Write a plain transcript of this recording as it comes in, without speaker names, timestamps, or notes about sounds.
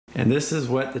And this is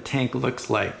what the tank looks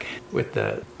like with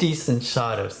the decent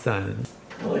shot of sun.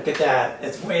 Look at that,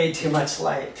 it's way too much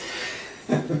light.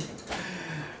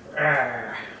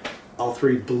 All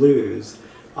three blues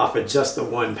off of just the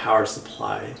one power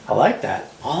supply. I like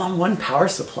that, all on one power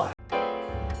supply.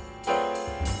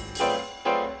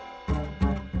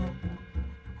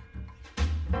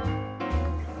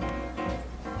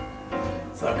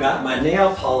 So I've got my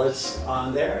nail polish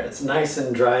on there. It's nice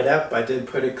and dried up. I did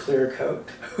put a clear coat.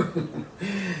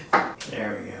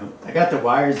 There we go. I got the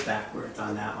wires backwards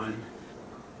on that one.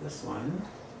 This one,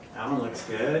 that one looks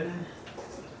good.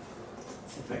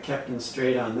 Let's see if I kept them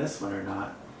straight on this one or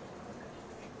not.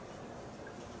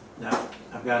 No,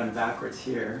 I've got them backwards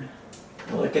here.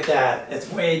 Look at that,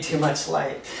 it's way too much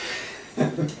light.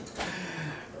 But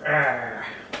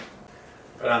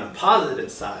on the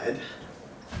positive side,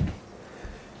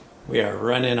 we are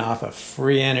running off of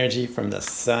free energy from the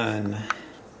sun.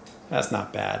 That's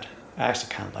not bad. I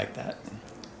actually kind of like that.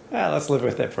 Let's live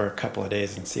with it for a couple of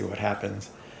days and see what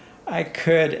happens. I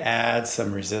could add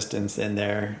some resistance in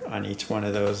there on each one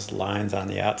of those lines on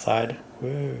the outside.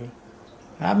 Woo.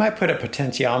 I might put a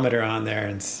potentiometer on there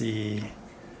and see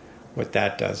what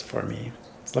that does for me.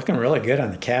 It's looking really good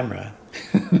on the camera.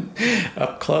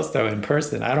 Up close though, in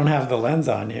person. I don't have the lens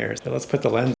on here, so let's put the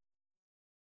lens.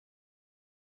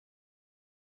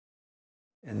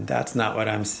 And that's not what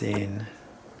I'm seeing.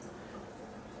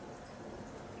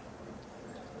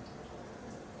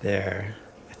 There.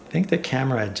 I think the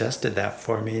camera adjusted that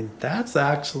for me. That's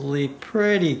actually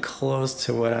pretty close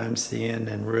to what I'm seeing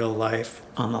in real life.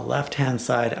 On the left-hand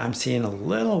side, I'm seeing a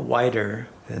little whiter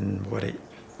than what it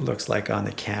looks like on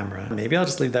the camera. Maybe I'll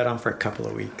just leave that on for a couple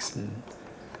of weeks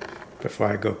before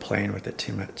I go playing with it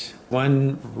too much.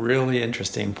 One really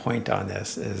interesting point on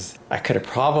this is I could have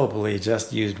probably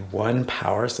just used one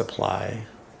power supply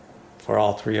for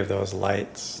all three of those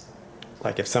lights.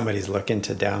 Like if somebody's looking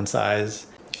to downsize,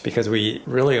 because we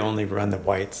really only run the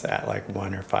whites at like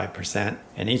 1 or 5%.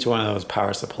 And each one of those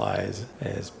power supplies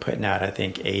is putting out, I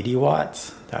think, 80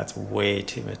 watts. That's way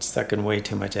too much, sucking way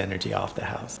too much energy off the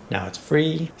house. Now it's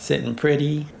free, sitting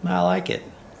pretty. I like it.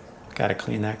 Gotta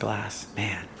clean that glass,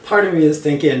 man. Part of me is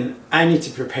thinking I need to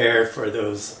prepare for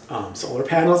those solar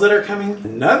panels that are coming.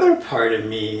 Another part of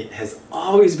me has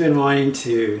always been wanting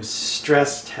to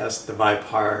stress test the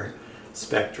Vipar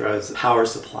Spectra's power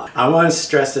supply. I want to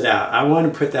stress it out. I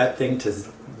want to put that thing to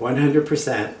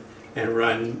 100% and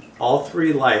run all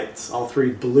three lights, all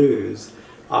three blues,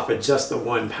 off of just the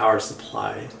one power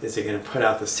supply. Is it going to put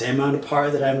out the same amount of power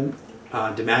that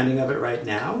I'm demanding of it right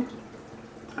now?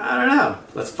 I don't know.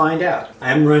 Let's find out.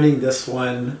 I'm running this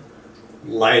one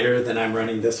lighter than I'm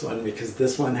running this one because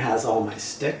this one has all my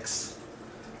sticks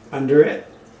under it.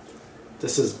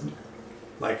 This is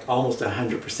like almost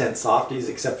 100% softies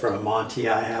except for a Monty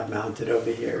I have mounted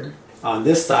over here. On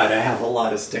this side I have a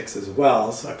lot of sticks as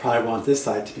well, so I probably want this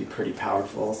side to be pretty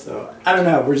powerful. So I don't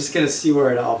know, we're just going to see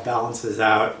where it all balances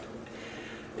out.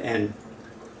 And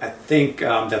I think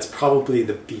that's probably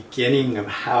the beginning of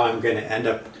how I'm going to end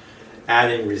up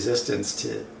adding resistance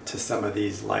to some of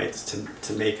these lights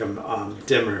to make them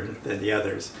dimmer than the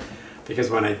others. Because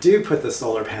when I do put the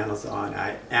solar panels on,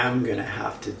 I am going to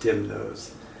have to dim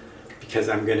those. Because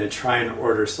I'm going to try and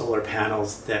order solar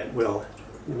panels that will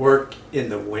work in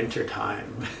the winter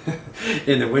time.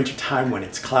 In the winter time when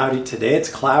it's cloudy. Today it's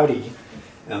cloudy,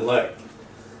 and look,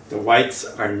 the whites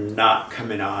are not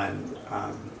coming on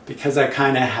because I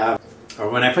kind of have, or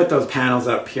when I put those panels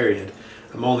up, period,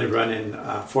 I'm only running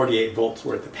 48 volts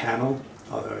worth of panel.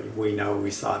 Although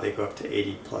we saw they go up to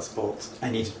 80 plus volts. I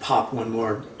need to pop one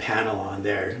more panel on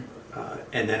there.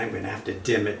 And then I'm going to have to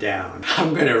dim it down.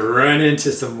 I'm going to run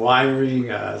into some wiring,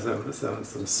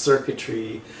 some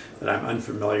circuitry that I'm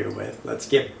unfamiliar with. Let's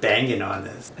get banging on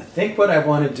this. I think what I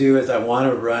want to do is I want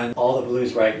to run all the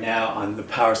blues right now on the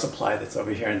power supply that's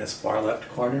over here in this far left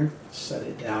corner. Shut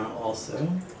it down also.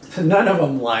 None of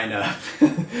them line up.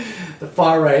 The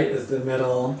far right is the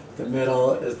middle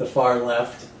is the far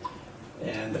left,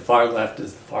 and the far left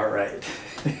is the far right.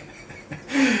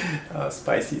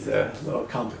 Spicy's a little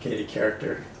complicated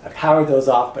character. I powered those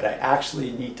off, but I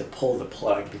actually need to pull the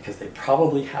plug because they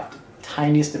probably have the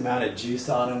tiniest amount of juice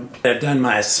on them. I've done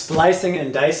my splicing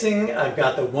and dicing. I've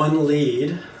got the one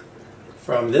lead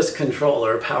from this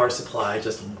controller power supply,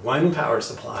 just one power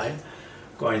supply,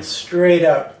 going straight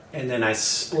up, and then I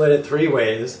split it 3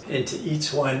 ways into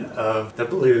each one of the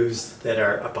blues that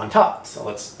are up on top. So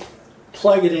let's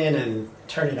plug it in and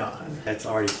turn it on. It's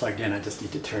already plugged in, I just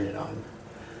need to turn it on.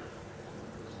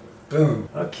 Boom.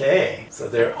 Okay, so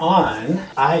they're on.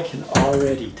 I can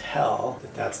already tell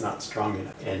that that's not strong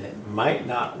enough. And it might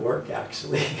not work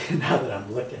actually, now that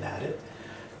I'm looking at it.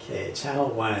 Okay, channel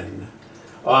 1.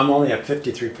 Oh, I'm only at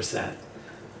 53%.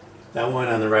 That one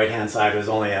on the right hand side was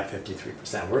only at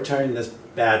 53%. We're turning this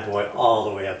bad boy all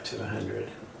the way up to 100.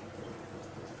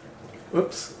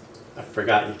 Whoops, I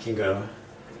forgot you can go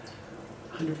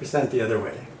 100% the other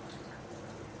way.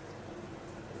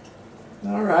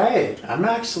 All right, I'm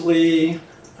actually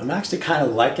kind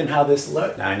of liking how this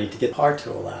looks. Now I need to get the power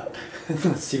tool out.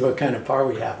 Let's see what kind of power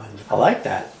we have on. I like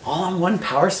that, all on one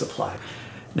power supply.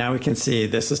 Now we can see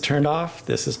this is turned off,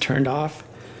 this is turned off,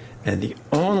 and the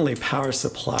only power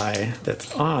supply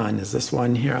that's on is this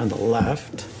one here on the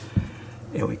left.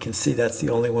 And we can see that's the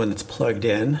only one that's plugged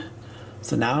in.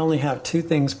 So now I only have two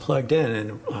things plugged in,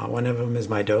 and one of them is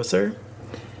my doser,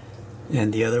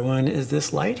 and the other one is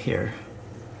this light here.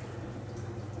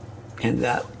 And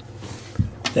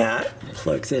that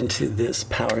plugs into this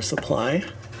power supply.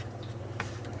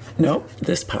 Nope,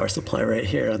 this power supply right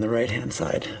here on the right hand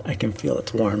side. I can feel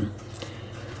it's warm.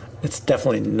 It's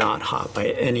definitely not hot by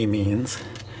any means.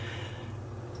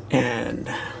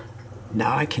 And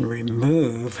now I can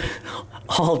remove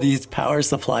all these power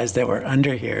supplies that were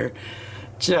under here,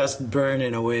 just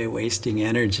burning away, wasting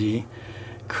energy,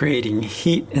 creating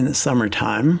heat in the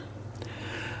summertime.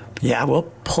 Yeah,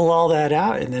 we'll pull all that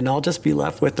out and then I'll just be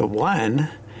left with the one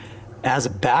as a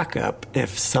backup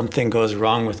if something goes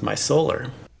wrong with my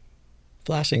solar.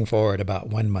 Flashing forward about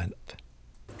 1 month.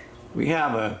 We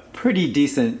have a pretty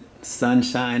decent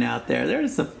sunshine out there.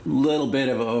 There's a little bit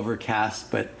of overcast,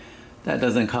 but that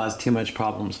doesn't cause too much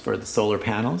problems for the solar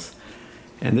panels.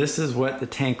 And this is what the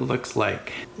tank looks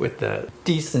like with a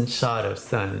decent shot of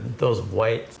sun. Those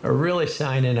whites are really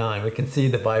shining on. We can see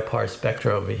the bipar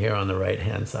spectra over here on the right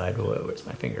hand side. Where's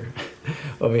my finger?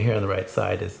 Over here on the right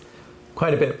side is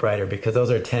quite a bit brighter because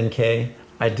those are 10K.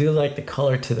 I do like the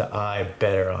color to the eye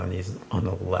better on these on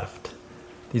the left.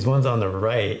 These ones on the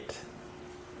right,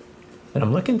 and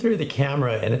I'm looking through the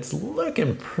camera and it's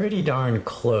looking pretty darn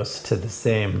close to the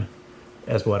same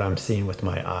as what I'm seeing with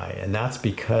my eye. And that's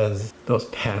because those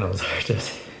panels are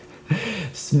just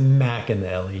smacking the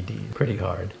LED pretty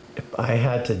hard. If I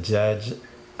had to judge,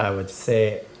 I would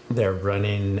say they're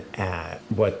running at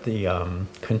what the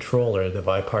controller, the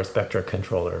Vipar Spectra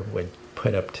controller, would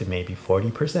put up to maybe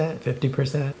 40%,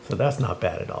 50%. So that's not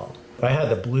bad at all. If I had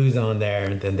the blues on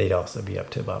there, then they'd also be up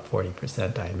to about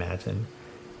 40%, I imagine.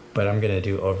 But I'm gonna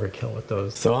do overkill with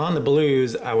those. So on the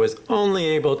blues, I was only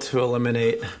able to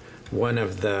eliminate one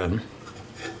of the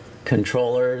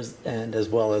controllers and as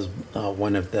well as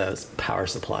one of the power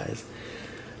supplies.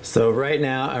 So right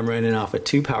now I'm running off of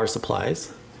 2 power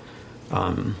supplies,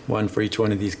 one for each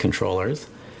one of these controllers.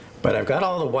 But I've got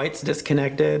all the whites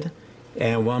disconnected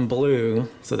and 1 blue,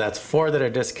 so that's 4 that are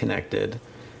disconnected,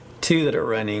 2 that are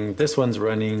running. This one's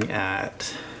running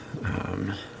at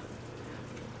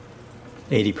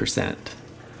 80%.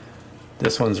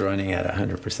 This one's running at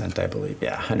 100%, I believe.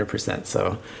 Yeah, 100%.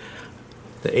 So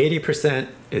the 80%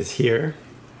 is here,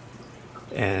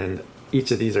 and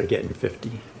each of these are getting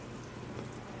 50.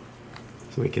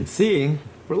 So we can see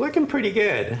we're looking pretty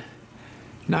good.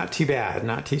 Not too bad,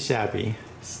 not too shabby.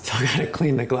 Still gotta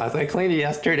clean the glass. I cleaned it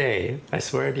yesterday. I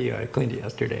swear to you, I cleaned it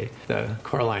yesterday. The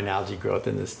coralline algae growth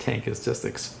in this tank is just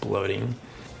exploding.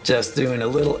 Just doing a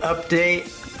little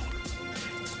update.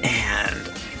 And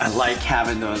I like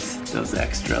having those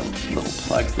extra little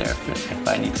plugs there if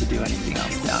I need to do anything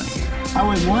else down here. I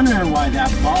was wondering why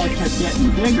that ball kept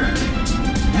getting bigger,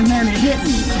 and then it hit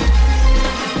me.